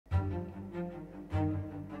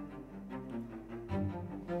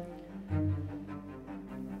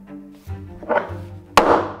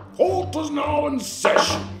is now in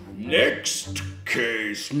session. Next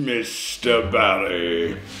case, Mr.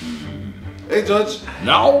 Barry. Hey, Judge.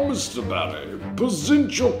 Now, Mr. Barry,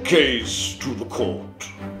 present your case to the court.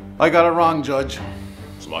 I got it wrong, Judge.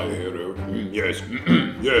 It's my hero. Yes,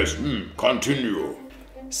 yes, continue.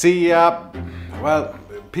 See, well,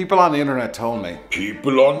 people on the internet told me.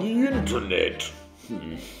 People on the internet.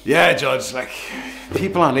 Yeah, Judge, like,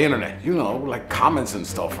 people on the internet, you know, like comments and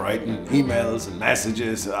stuff, right? And emails and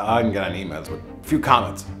messages. I didn't get any emails, but a few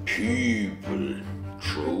comments. People.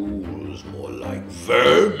 Trolls, more like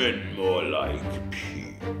vermin, more like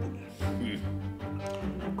people.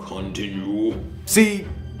 Continue. See,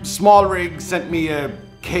 Smallrig sent me a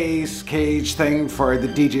cage thing for the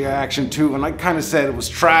DJI Action 2, and I kind of said it was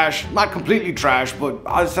trash. Not completely trash, but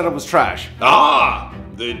I said it was trash. Ah,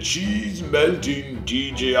 the cheese melting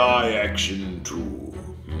DJI Action 2.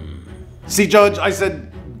 See, Judge, I said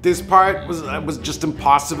this part was just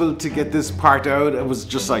impossible to get this part out. It was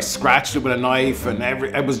just, I scratched it with a knife, and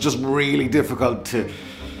it was just really difficult to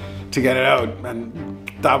get it out, and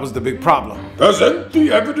that was the big problem. Present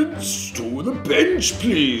the evidence to the bench,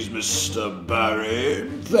 please, Mr. Barry.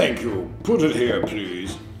 Thank you. Put it here,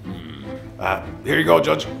 please. Here you go,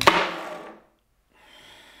 Judge.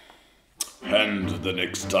 And the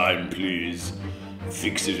next time, please.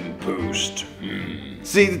 Fix it in post.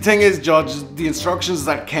 See, the thing is, Judge, the instructions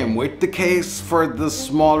that came with the case for the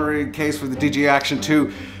Smallrig case for the DJI Action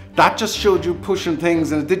 2, that just showed you pushing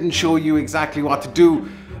things and it didn't show you exactly what to do.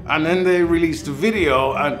 And then they released a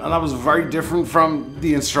video and that was very different from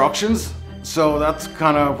the instructions. So that's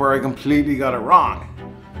kind of where I completely got it wrong.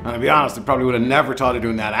 And to be honest, I probably would have never thought of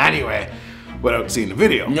doing that anyway without seeing the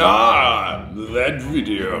video. Ah, that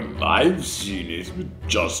video. I've seen it. It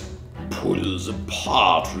just pulls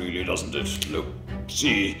apart, really, doesn't it? Look,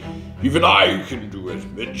 see, even I can do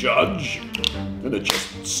it, Judge. And it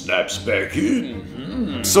just snaps back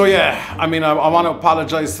in. So yeah, I mean, I want to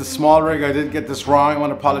apologize to Smallrig. I did get this wrong. I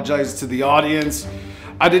want to apologize to the audience.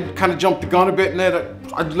 I did kind of jump the gun a bit in it.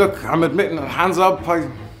 Look, I'm admitting it, hands up, I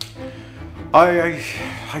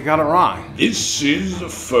got it wrong. This is the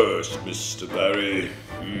first, Mr. Barry.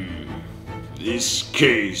 This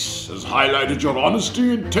case has highlighted your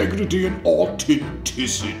honesty, integrity, and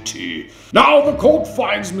authenticity. Now the court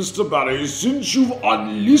finds, Mr. Barry, since you've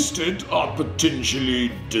unlisted or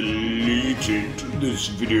potentially deleted this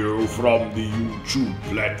video from the YouTube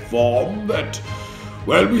platform, that,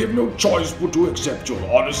 well, we have no choice but to accept your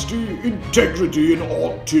honesty, integrity, and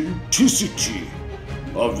authenticity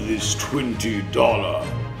of this $20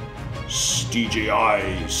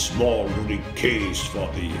 DJI Smallrig Case for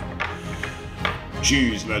the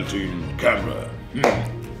cheese melting camera.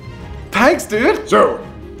 Thanks, dude. So,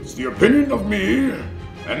 it's the opinion of me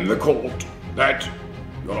and the court that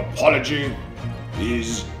your apology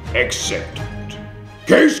is accepted.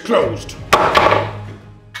 Case closed.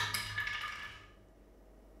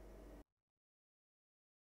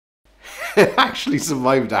 It actually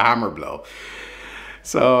survived a hammer blow.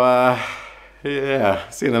 So, yeah,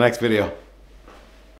 see you in the next video.